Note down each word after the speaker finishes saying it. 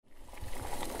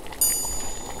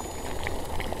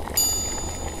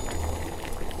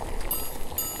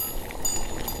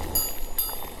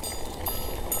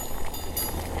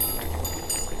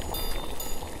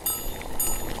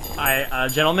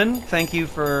Gentlemen, thank you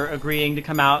for agreeing to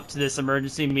come out to this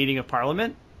emergency meeting of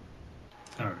Parliament.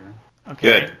 Okay. Okay.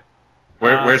 Good.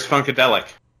 Where's Funkadelic?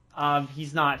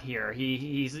 He's not here.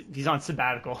 He's on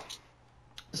sabbatical.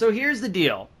 So here's the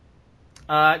deal.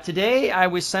 Today I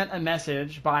was sent a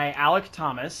message by Alec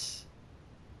Thomas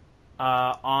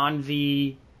on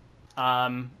the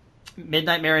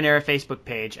Midnight Marinara Facebook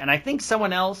page, and I think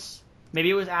someone else, maybe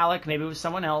it was Alec, maybe it was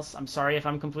someone else, I'm sorry if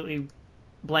I'm completely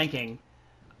blanking,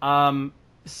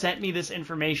 sent me this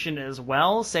information as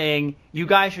well, saying, you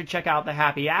guys should check out the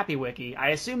Happy Appy wiki. I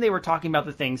assume they were talking about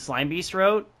the thing Slimebeast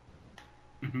wrote.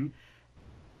 Mm-hmm.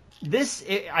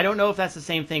 I don't know if that's the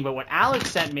same thing, but what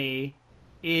Alex sent me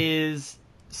is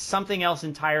something else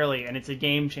entirely, and it's a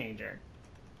game changer.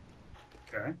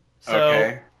 Okay.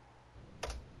 So,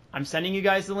 I'm sending you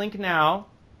guys the link now.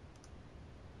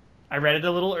 I read it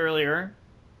a little earlier,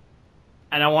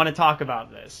 and I want to talk about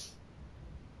this.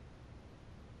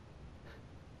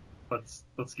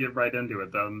 Let's get right into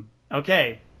it then.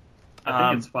 Okay. I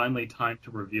think it's finally time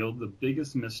to reveal the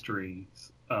biggest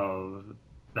mysteries of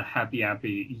the Happy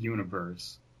Appy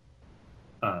universe.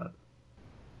 My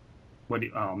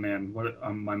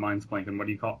mind's blanking. What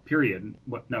do you call it? Period?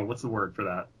 What's the word for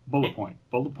that? Bullet point.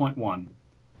 Bullet point 1.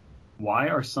 Why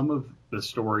are some of the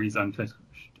stories unfinished?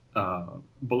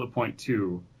 Bullet point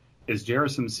 2. Is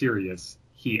Jerasim serious?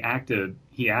 He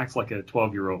acts like a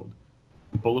 12-year-old.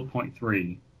 Bullet point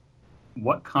 3.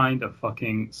 What kind of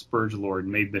fucking Spurge Lord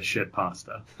made this shit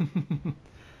pasta?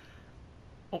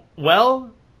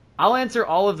 Well, I'll answer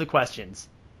all of the questions.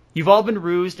 You've all been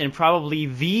rused in probably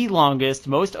the longest,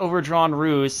 most overdrawn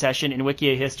ruse session in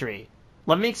Wikia history.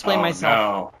 Let me explain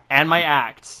myself and my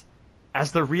acts.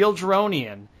 As the real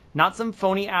Dronian, not some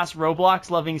phony-ass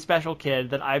Roblox-loving special kid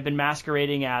that I've been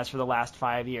masquerading as for the last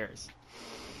 5 years.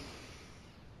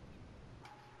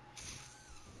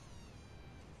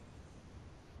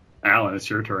 Alan, it's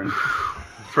your turn.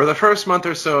 For the first month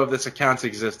or so of this account's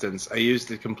existence, I used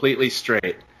it completely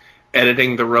straight,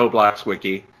 editing the Roblox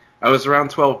wiki. I was around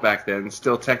 12 back then,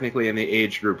 still technically in the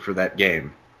age group for that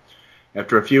game.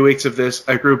 After a few weeks of this,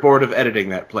 I grew bored of editing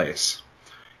that place.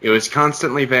 It was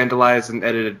constantly vandalized and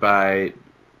edited by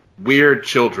weird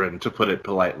children, to put it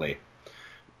politely.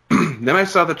 Then I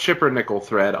saw the Chippernickel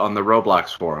thread on the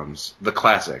Roblox forums, the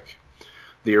classic.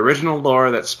 The original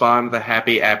lore that spawned the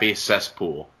Happy Appy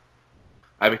cesspool.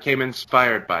 I became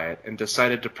inspired by it and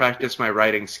decided to practice my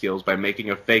writing skills by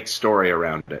making a fake story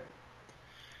around it.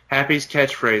 Happy's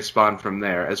catchphrase spawned from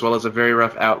there, as well as a very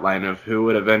rough outline of who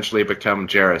would eventually become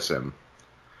Jerasim.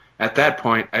 At that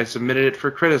point, I submitted it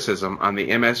for criticism on the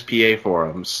MSPA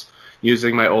forums,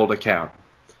 using my old account.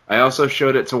 I also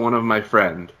showed it to one of my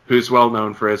friends, who's well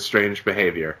known for his strange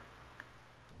behavior.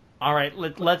 All right,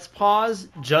 let's pause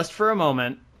just for a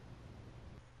moment.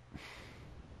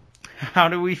 How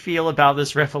do we feel about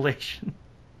this revelation?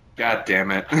 God damn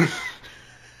it.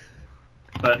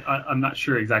 But I'm not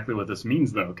sure exactly what this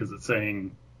means, though, because it's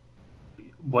saying,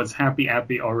 was Happy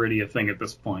Appy already a thing at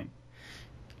this point?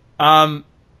 The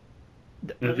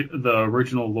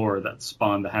original lore that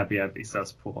spawned the Happy Appy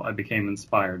cesspool, I became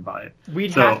inspired by it.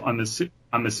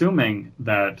 I'm assuming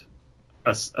that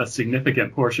a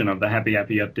significant portion of the Happy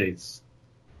Appy updates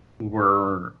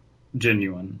were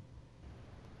genuine.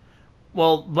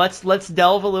 Well, let's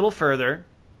delve a little further.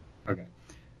 Okay.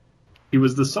 He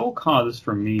was the sole cause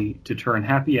for me to turn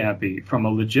Happy Appy from a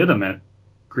legitimate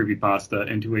creepypasta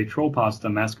into a troll pasta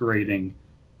masquerading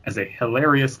as a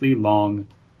hilariously long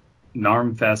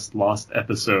Narmfest Lost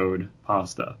Episode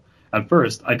pasta. At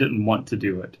first, I didn't want to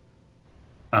do it.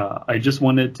 I just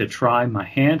wanted to try my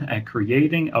hand at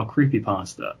creating a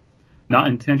creepypasta, not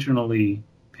intentionally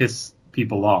piss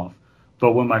people off.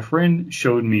 But when my friend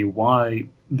showed me why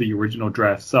the original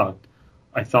draft sucked,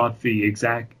 I thought the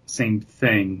exact same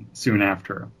thing soon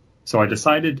after. So I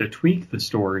decided to tweak the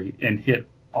story and hit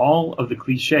all of the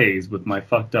cliches with my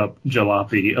fucked up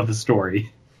jalopy of a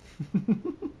story.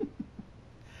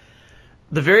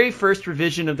 The very first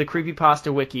revision of the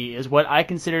Creepypasta Wiki is what I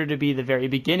consider to be the very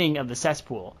beginning of the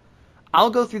cesspool. I'll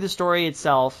go through the story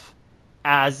itself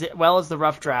as well as the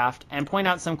rough draft and point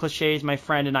out some cliches my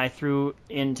friend and I threw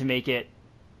in to make it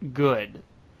good.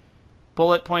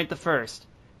 Bullet point the first.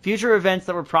 Future events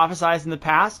that were prophesized in the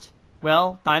past?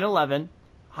 Well, 9/11,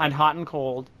 Hot and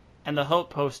Cold, and the Hope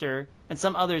poster, and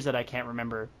some others that I can't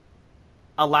remember.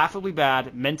 A laughably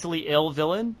bad, mentally ill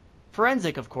villain?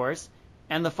 Forensic, of course,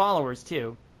 and the followers,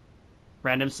 too.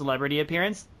 Random celebrity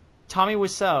appearance? Tommy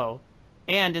Wiseau,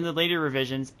 and in the later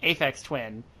revisions, Aphex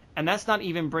Twin. And that's not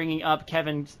even bringing up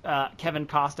Kevin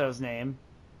Costo's name.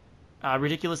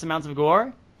 Ridiculous amounts of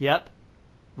gore? Yep.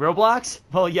 Roblox?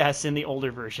 Well, yes, in the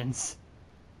older versions.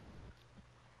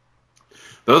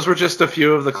 Those were just a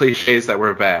few of the cliches that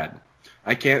were bad.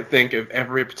 I can't think of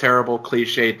every terrible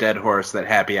cliche dead horse that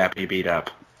Happy Appy beat up.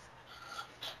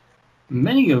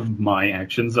 Many of my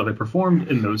actions that I performed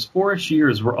in those 4-ish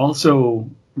years were also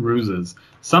ruses.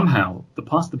 Somehow, the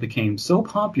pasta became so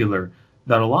popular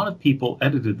that a lot of people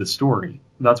edited the story.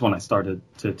 That's when I started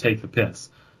to take the piss.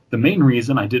 The main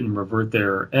reason I didn't revert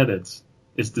their edits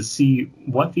is to see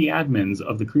what the admins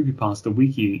of the Creepypasta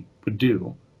Wiki would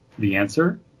do. The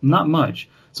answer? Not much.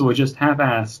 So I just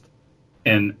half-assed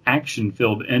an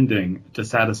action-filled ending to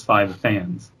satisfy the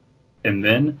fans. And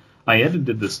then I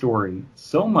edited the story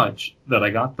so much that I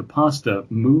got the pasta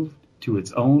moved to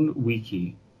its own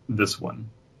wiki, this one.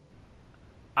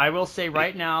 I will say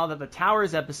right now that the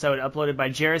Towers episode uploaded by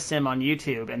Jerasim on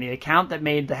YouTube and the account that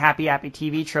made the Happy Appy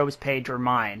TV Tropes page were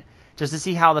mine, just to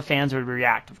see how the fans would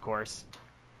react, of course.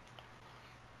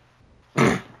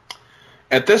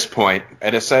 At this point, I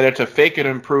decided to fake an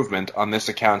improvement on this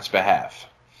account's behalf.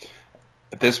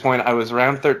 At this point, I was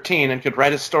around 13 and could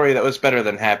write a story that was better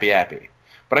than Happy Appy.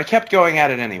 But I kept going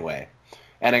at it anyway,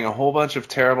 adding a whole bunch of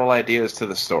terrible ideas to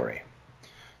the story.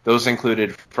 Those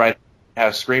included Fright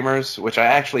House Screamers, which I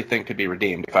actually think could be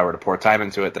redeemed if I were to pour time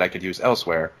into it that I could use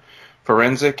elsewhere,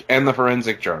 Forensic, and the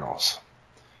Forensic Journals.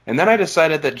 And then I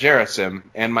decided that Jerasim,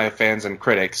 and my fans and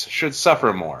critics, should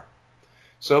suffer more.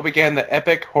 So began the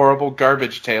epic, horrible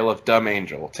garbage tale of Dumb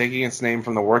Angel, taking its name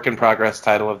from the work-in-progress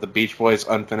title of the Beach Boys'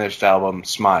 unfinished album,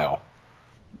 Smile.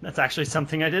 That's actually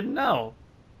something I didn't know.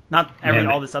 Not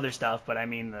all this other stuff, but I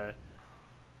mean the...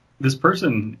 This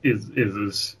person is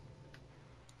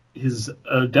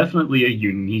definitely a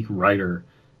unique writer,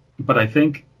 but I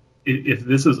think if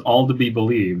this is all to be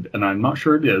believed, and I'm not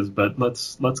sure it is, but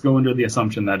let's go under the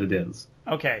assumption that it is.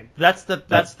 Okay, that's the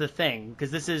thing,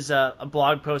 because this is a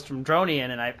blog post from Dronian,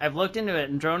 and I've looked into it,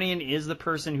 and Dronian is the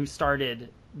person who started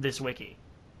this wiki.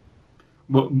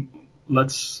 Well,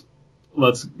 let's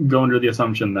go under the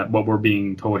assumption that what we're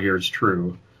being told here is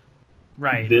true.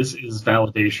 Right. This is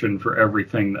validation for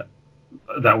everything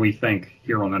that we think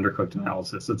here on Undercooked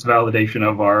Analysis. It's validation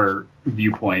of our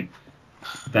viewpoint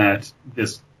that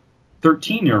this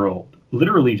 13-year-old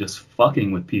literally just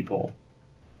fucking with people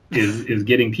is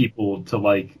getting people to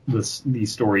like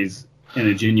these stories in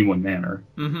a genuine manner.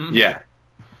 Mm-hmm. Yeah.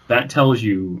 That tells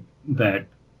you that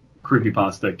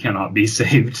Creepypasta cannot be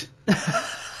saved.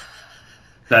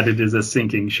 That it is a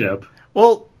sinking ship.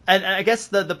 Well, and I guess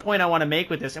the point I want to make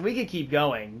with this, and we could keep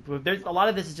going, there's a lot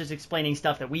of this is just explaining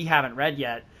stuff that we haven't read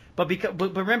yet. But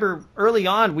remember, early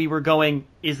on we were going,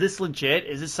 is this legit?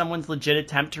 Is this someone's legit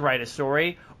attempt to write a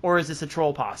story? Or is this a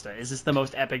troll pasta? Is this the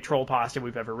most epic troll pasta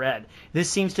we've ever read? This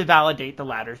seems to validate the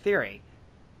latter theory.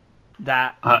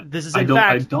 That this is in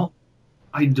fact...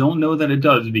 I don't know that it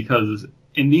does, because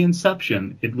in the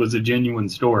inception, it was a genuine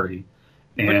story.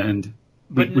 And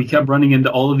we kept running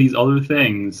into all of these other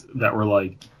things that were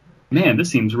like, man,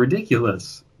 this seems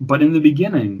ridiculous. But in the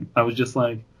beginning, I was just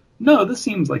like, no, this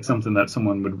seems like something that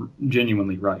someone would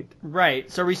genuinely write.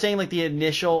 Right. So are we saying like the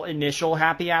initial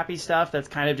Happy Appy stuff that's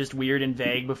kind of just weird and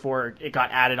vague before it got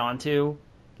added onto,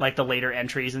 like the later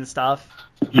entries and stuff?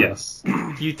 Yes.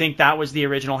 Do you think that was the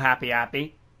original Happy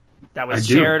Appy that was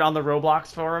shared on the Roblox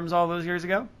forums all those years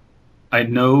ago? I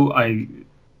know.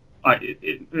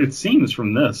 It seems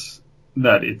from this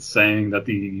that it's saying that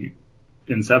the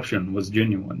inception was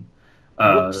genuine.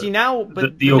 See now,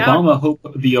 but the Obama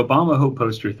Hope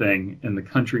poster thing in the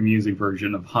country music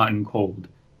version of Hot and Cold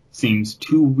seems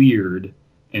too weird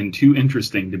and too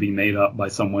interesting to be made up by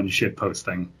someone shit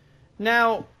posting.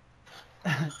 Now,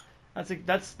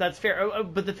 that's fair.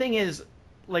 But the thing is,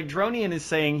 like Dronian is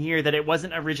saying here that it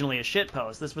wasn't originally a shit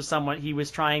post. This was he was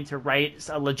trying to write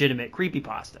a legitimate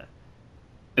creepypasta.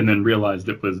 And then realized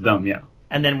it was dumb, yeah.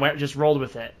 And then just rolled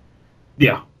with it.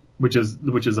 Yeah, which is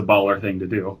a baller thing to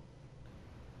do.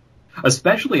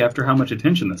 Especially after how much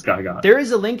attention this guy got. There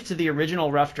is a link to the original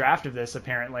rough draft of this,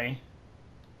 apparently.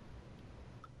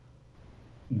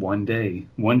 One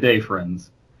day, friends.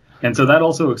 And so that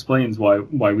also explains why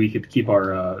we could keep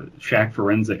our Shack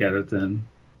Forensic edits in.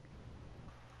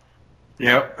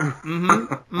 Yep.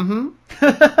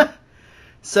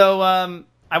 So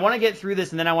I want to get through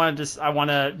this, and then I want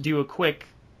to do a quick,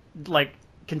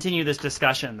 continue this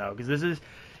discussion though, because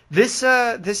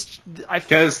I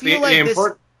feel like this.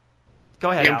 Go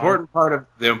ahead.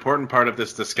 The important part of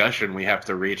this discussion we have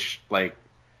to reach,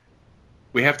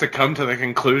 we have to come to the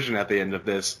conclusion at the end of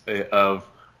this of,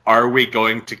 are we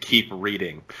going to keep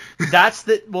reading? That's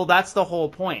the whole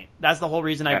point. That's the whole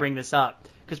reason I bring this up.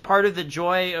 Because part of the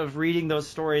joy of reading those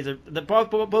stories,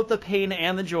 both the pain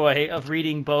and the joy of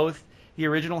reading both the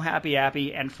original Happy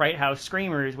Appy and Fright House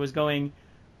Screamers was going,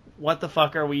 what the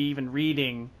fuck are we even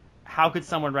reading? How could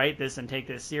someone write this and take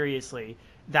this seriously?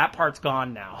 That part's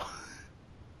gone now.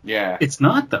 Yeah. It's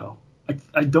not, though.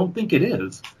 I don't think it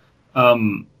is.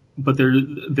 But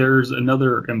there's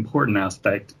another important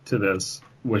aspect to this,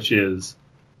 which is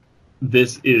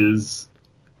this is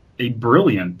a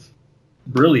brilliant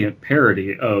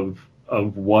parody of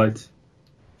what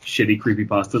shitty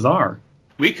creepypastas are.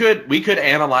 We could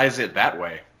analyze it that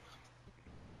way.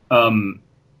 I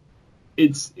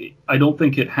don't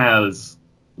think it has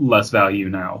less value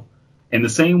now. In the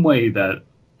same way that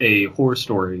a horror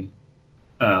story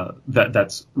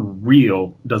that's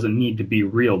real doesn't need to be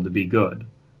real to be good.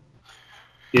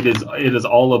 It is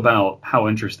all about how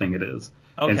interesting it is.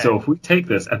 Okay. And so if we take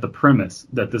this at the premise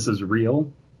that this is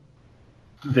real,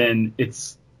 then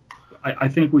I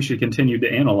think we should continue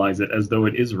to analyze it as though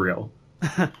it is real.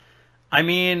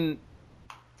 And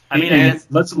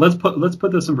let's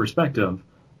put this in perspective.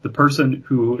 The person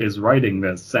who is writing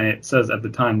this says at the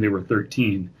time they were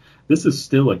 13, this is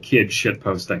still a kid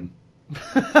shitposting.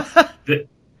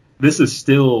 This is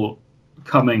still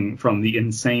coming from the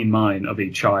insane mind of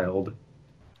a child.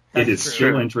 It is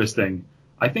still interesting.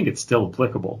 I think it's still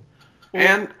applicable.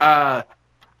 And I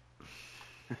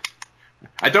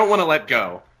don't want to let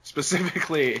go,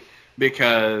 specifically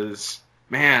because,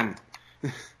 man,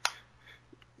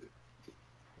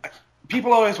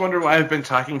 people always wonder why I've been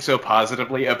talking so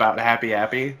positively about Happy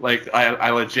Appy. Like,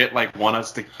 I legit, want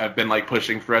us to, I've been,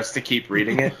 pushing for us to keep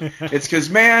reading it. It's because,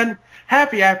 man,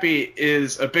 Happy Appy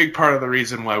is a big part of the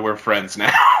reason why we're friends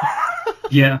now.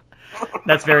 Yeah.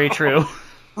 That's very true.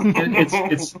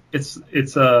 It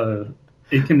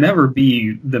can never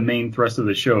be the main thrust of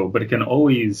the show, but it will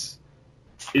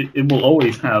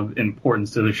always have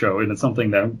importance to the show, and it's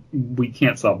something that we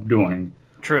can't stop doing.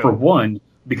 True. For one,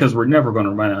 because we're never going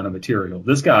to run out of material.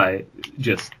 This guy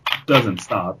just doesn't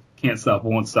stop. Can't stop,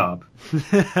 won't stop.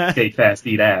 Skate fast,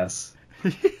 eat ass.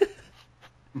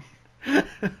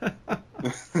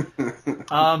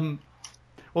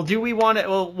 Well, do we want to?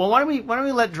 Well, why don't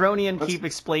we let Dronian keep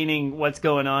explaining what's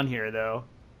going on here, though?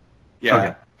 Yeah.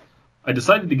 Okay. I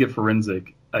decided to get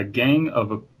forensic. A gang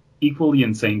of equally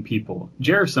insane people.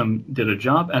 Jerison did a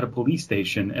job at a police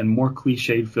station and more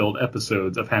cliche-filled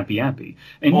episodes of Happy Appy.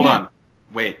 And Hold on.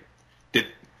 Wait. Did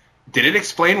it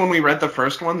explain when we read the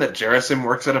first one that Jerison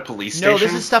works at a police station? No,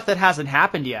 this is stuff that hasn't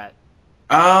happened yet.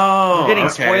 Oh, we're getting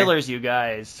spoilers, you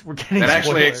guys. We're getting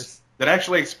spoilers. That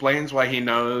actually explains why he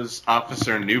knows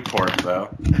Officer Newport, though.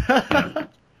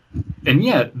 And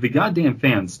yet, the goddamn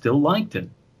fans still liked it.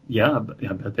 Yeah,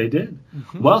 I bet they did.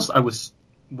 Mm-hmm. Whilst I was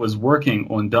working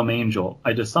on Dumb Angel,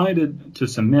 I decided to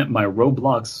submit my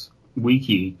Roblox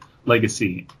wiki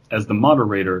legacy as the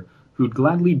moderator who'd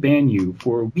gladly ban you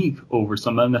for a week over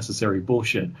some unnecessary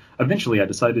bullshit. Eventually, I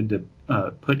decided to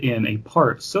put in a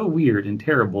part so weird and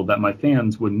terrible that my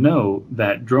fans would know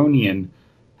that Dronian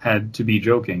had to be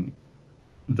joking.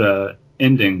 The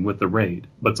ending with the raid,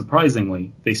 but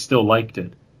surprisingly, they still liked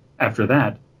it. After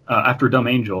that, after Dumb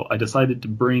Angel, I decided to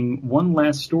bring one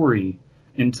last story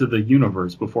into the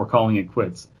universe before calling it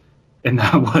quits, and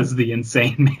that was The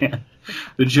Insane Man.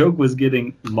 The joke was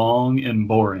getting long and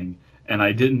boring, and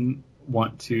I didn't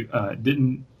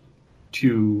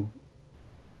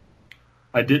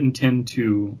tend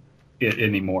to it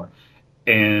anymore,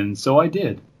 and so I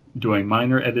did, doing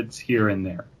minor edits here and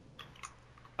there.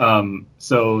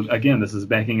 So again, this is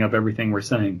backing up everything we're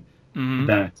saying,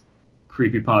 that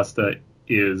creepypasta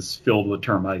is filled with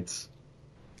termites.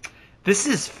 This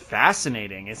is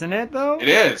fascinating, isn't it, though? It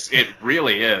is. It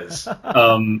really is.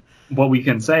 What we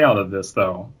can say out of this,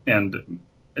 though, and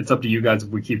it's up to you guys if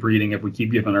we keep reading, if we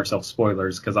keep giving ourselves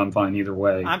spoilers, because I'm fine either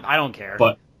way. I don't care.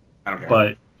 But I don't care.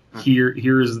 But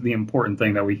here's the important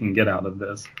thing that we can get out of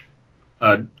this.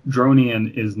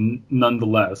 Dronian is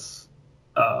nonetheless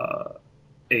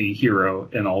a hero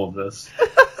in all of this.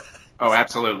 Oh,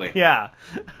 absolutely. Yeah.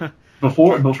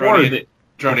 Before they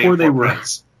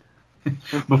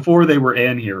were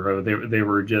an hero, they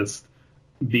were just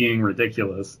being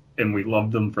ridiculous, and we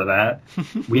loved them for that.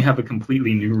 We have a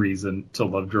completely new reason to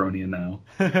love Dronian now.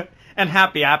 And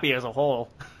Happy Appy as a whole.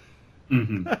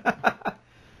 Mm-hmm.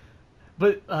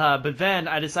 But then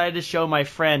I decided to show my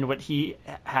friend what he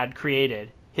had created.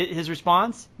 His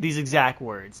response? These exact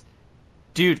words.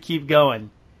 Dude, keep going.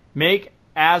 Make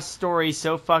Av's story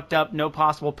so fucked up no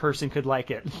possible person could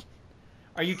like it.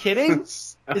 Are you kidding?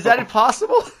 Is that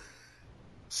impossible?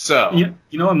 So you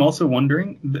know, I'm also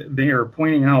wondering, they are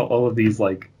pointing out all of these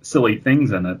silly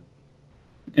things in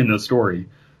the story.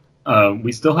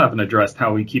 We still haven't addressed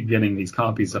how we keep getting these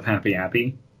copies of Happy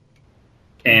Appy,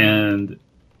 and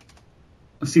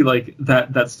See, like,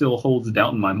 that still holds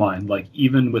doubt in my mind. Like,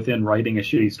 even within writing a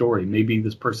shitty story, maybe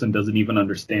this person doesn't even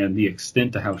understand the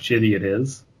extent to how shitty it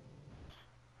is.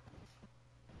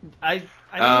 I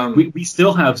don't... We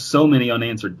still have so many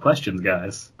unanswered questions,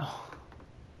 guys.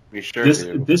 We sure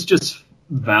do. This just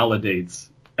validates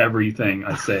everything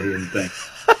I say and think.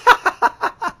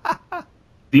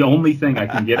 The only thing I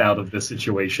can get out of this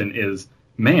situation is,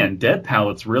 man, Dead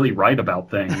Palette's really right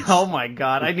about things. Oh my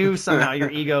god, I knew somehow your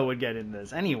ego would get in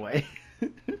this. Anyway.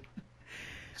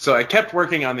 So I kept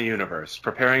working on the universe,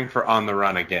 preparing for On the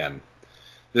Run again.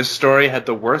 This story had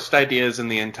the worst ideas in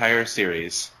the entire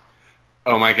series.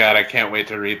 Oh my god, I can't wait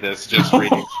to read this. Just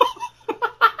reading.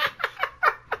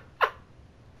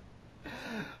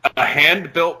 A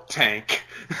hand-built tank.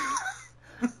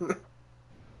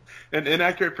 An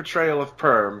inaccurate portrayal of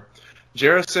Perm.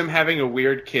 Jerasim having a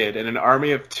weird kid and an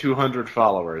army of 200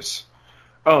 followers.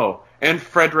 Oh, and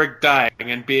Frederick dying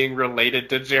and being related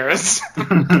to Jerasim.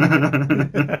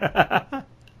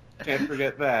 Can't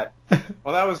forget that.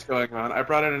 While that was going on, I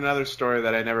brought in another story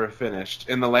that I never finished,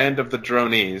 In the Land of the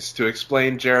Dronees, to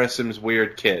explain Jerasim's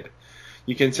weird kid.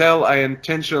 You can tell I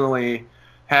intentionally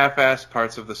half-assed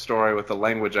parts of the story with the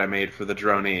language I made for the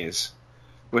Dronees.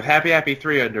 With Appy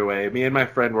 3 underway, me and my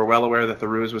friend were well aware that the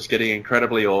ruse was getting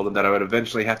incredibly old and that I would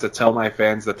eventually have to tell my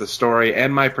fans that the story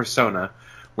and my persona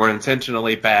were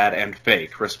intentionally bad and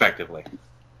fake, respectively.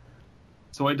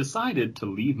 So I decided to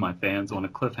leave my fans on a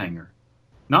cliffhanger.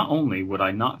 Not only would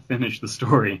I not finish the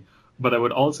story, but I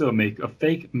would also make a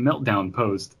fake meltdown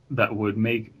post that would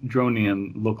make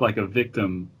Dronian look like a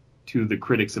victim to the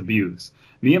critics' abuse.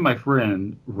 Me and my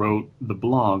friend wrote the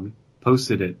blog,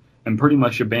 posted it, and pretty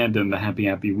much abandoned the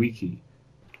Happy Wiki,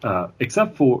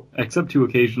 except to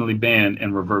occasionally ban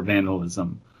and revert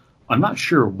vandalism. I'm not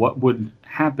sure what would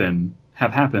have happened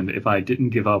if I didn't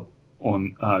give up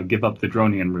the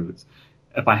Dronian roots.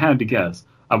 If I had to guess,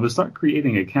 I would start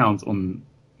creating accounts on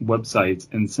websites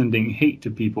and sending hate to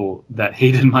people that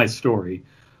hated my story,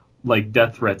 like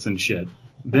death threats and shit.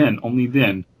 Only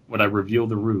then, would I reveal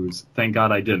the ruse. Thank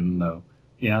God I didn't, though.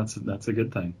 Yeah, that's a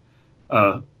good thing.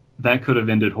 That could have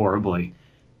ended horribly.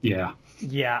 Yeah.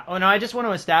 Yeah. Oh, no, I just want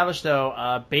to establish,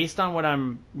 though, based on what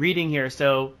I'm reading here,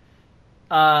 so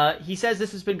he says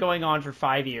this has been going on for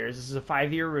 5 years. This is a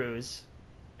 5-year ruse.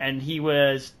 And he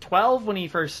was 12 when he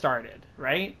first started,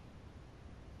 right?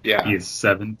 Yeah. He's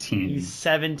 17. He's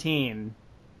 17.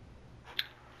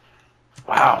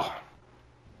 Wow.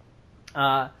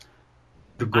 The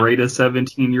greatest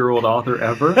 17-year-old author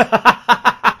ever?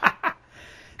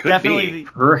 Could Definitely. be.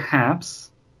 Perhaps.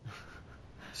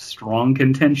 Strong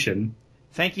contention.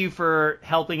 Thank you for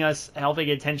helping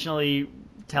intentionally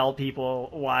tell people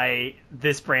why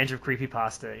this branch of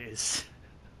creepypasta is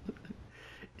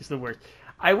the worst.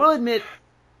 I will admit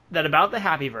that about the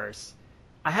Happyverse,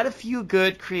 I had a few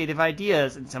good creative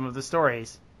ideas in some of the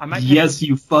stories. Yes,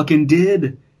 you fucking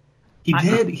did. He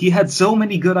did. He had so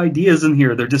many good ideas in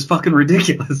here. They're just fucking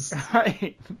ridiculous.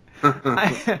 Right.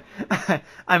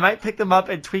 I might pick them up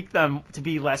and tweak them to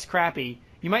be less crappy.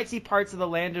 You might see parts of the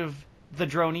Land of the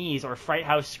Dronees or Fright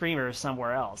House Screamers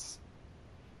somewhere else.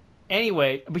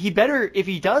 Anyway, but if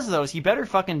he does those, he better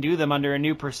fucking do them under a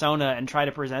new persona and try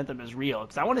to present them as real,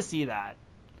 because I want to see that.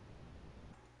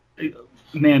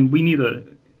 Man,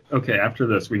 after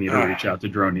this, we need to reach out to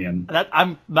Dronian.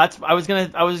 I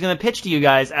was gonna pitch to you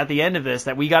guys at the end of this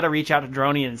that we got to reach out to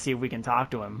Dronian and see if we can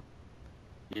talk to him.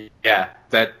 Yeah,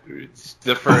 that's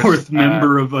the first... Fourth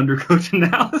member of Undercooked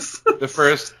Analysis. The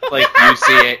first,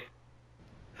 UCA...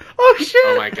 Oh, shit!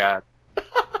 Oh, my God.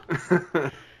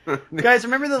 Guys,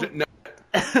 remember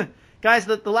Guys,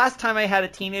 the last time I had a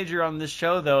teenager on this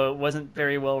show, though, it wasn't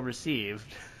very well received.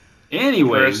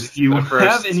 Anyways, if you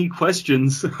have any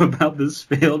questions about this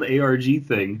failed ARG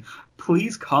thing,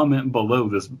 please comment below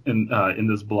this in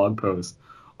this blog post.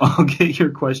 I'll get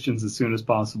your questions as soon as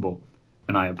possible.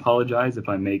 And I apologize if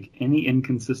I make any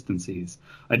inconsistencies.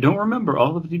 I don't remember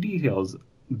all of the details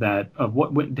of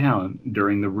what went down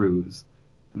during the ruse.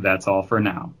 That's all for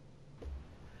now.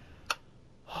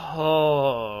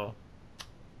 Oh.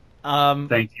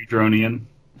 Thank you, Dronian.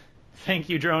 Thank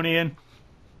you, Dronian.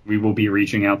 We will be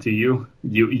reaching out to you.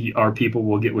 Our people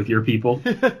will get with your people.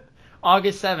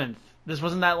 August 7th. This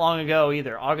wasn't that long ago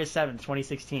either. August 7th,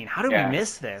 2016. How did we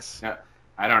miss this? No,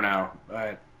 I don't know.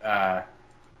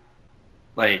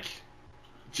 But,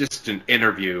 just an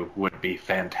interview would be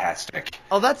fantastic.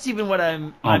 Oh, that's even what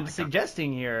I'm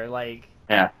suggesting here.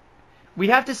 Yeah. We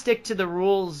have to stick to the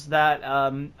rules that,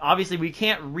 obviously we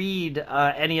can't read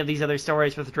any of these other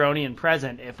stories with Dronian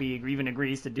present if he even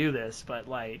agrees to do this, but,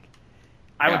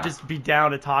 I would just be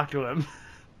down to talk to him.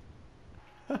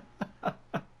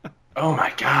 Oh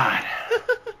my god.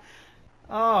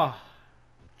 Oh.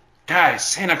 Guys,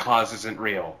 Santa Claus isn't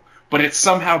real, but it's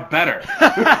somehow better.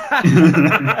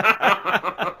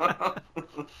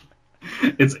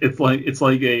 It's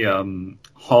like a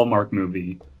Hallmark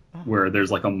movie where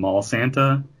there's like a mall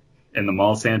Santa, and the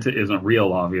mall Santa isn't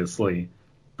real, obviously,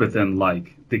 but then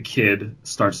like the kid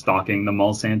starts stalking the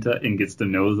mall Santa and gets to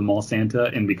know the mall Santa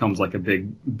and becomes like a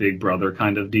big brother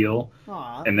kind of deal.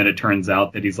 Aww. And then it turns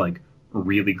out that he's like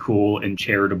really cool and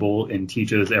charitable and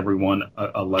teaches everyone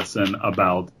a lesson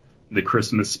about the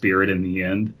Christmas spirit in the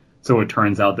end. So it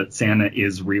turns out that Santa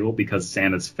is real because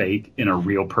Santa's fake and a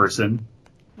real person.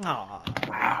 Aw.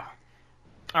 Wow.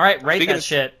 All right, rate that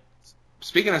shit.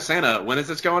 Speaking of Santa, when is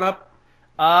this going up?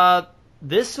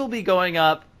 This will be going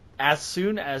up as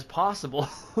soon as possible.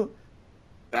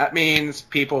 That means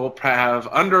people have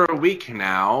under a week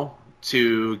now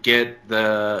to get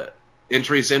the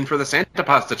entries in for the Santa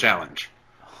Pasta Challenge.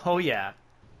 Oh, yeah.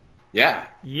 Yeah.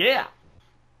 Yeah.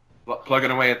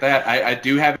 Plugging away at that. I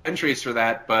do have entries for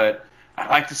that, but I'd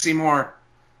like to see more.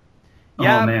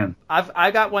 Yeah, oh, man.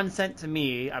 I got one sent to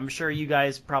me. I'm sure you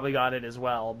guys probably got it as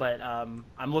well, but I'm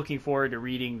looking forward to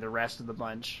reading the rest of the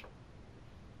bunch.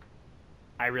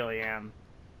 I really am.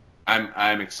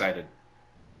 I'm excited.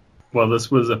 Well, this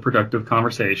was a productive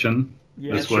conversation.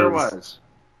 Yeah, this it sure was.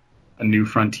 A new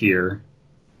frontier.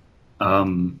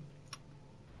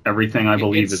 Everything I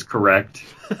believe is correct.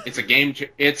 It's a game.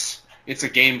 It's a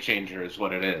game changer, is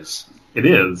what it is. It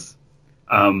is.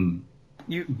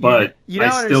 You but now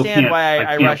I still understand can't, why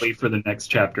I can't wait for the next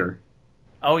chapter.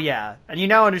 Oh, yeah. And you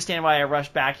now understand why I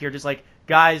rushed back here. Just like,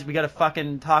 guys, we got to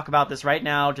fucking talk about this right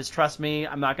now. Just trust me.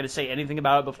 I'm not going to say anything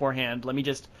about it beforehand. Let me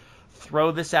just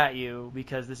throw this at you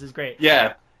because this is great.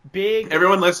 Yeah. Big.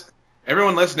 Everyone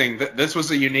listening, this was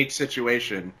a unique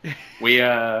situation. We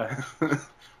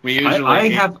usually I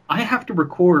have to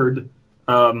record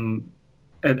an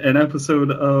episode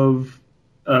of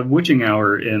Witching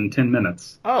Hour in 10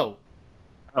 minutes. Oh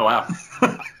wow.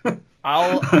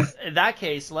 In that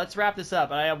case, let's wrap this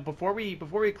up. Before we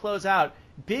close out,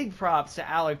 big props to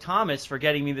Alec Thomas for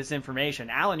getting me this information.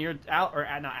 Alan, not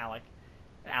Alec.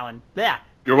 Alan. Yeah.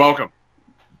 You're welcome.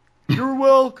 You're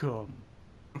welcome.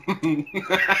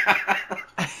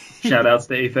 Shout outs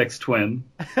to Aphex Twin.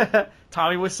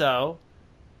 Tommy Wiseau.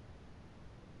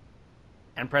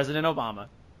 And President Obama.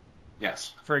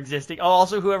 Yes. For existing. Oh,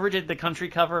 also whoever did the country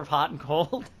cover of Hot and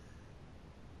Cold.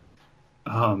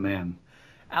 Oh, man.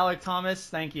 Alec Thomas,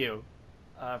 thank you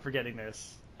for getting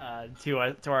this to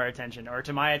our attention, or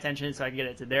to my attention so I can get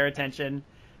it to their attention.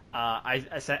 I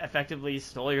effectively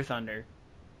stole your thunder.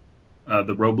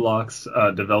 The Roblox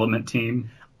development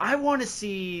team. I want to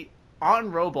see,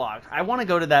 on Roblox, I want to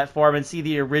go to that forum and see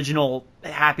the original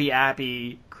Happy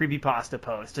Appy creepypasta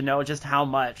post to know just how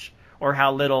much or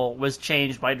how little was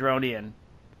changed by Dronian.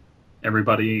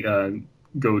 Everybody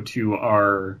go to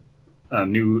our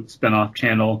new spinoff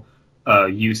channel,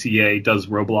 UCA Does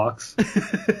Roblox.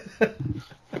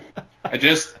 I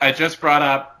just brought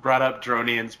up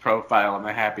Dronian's profile on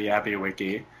the Happy Appy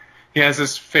wiki. He has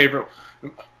his favorite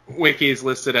wikis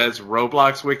listed as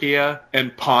Roblox Wikia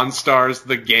and Pawn Stars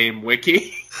the Game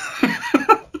Wiki.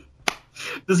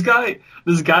 This guy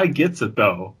gets it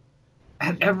though.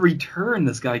 At every turn,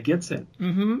 this guy gets it.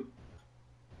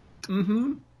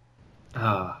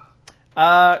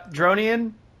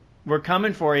 Dronian, we're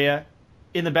coming for you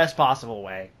in the best possible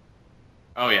way.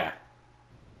 Oh yeah,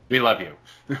 we love you.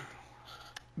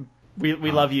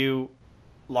 we love you,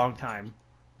 long time.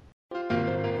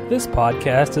 This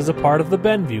podcast is a part of the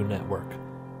Benview Network.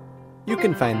 You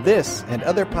can find this and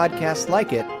other podcasts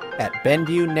like it at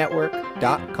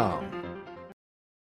BenviewNetwork.com.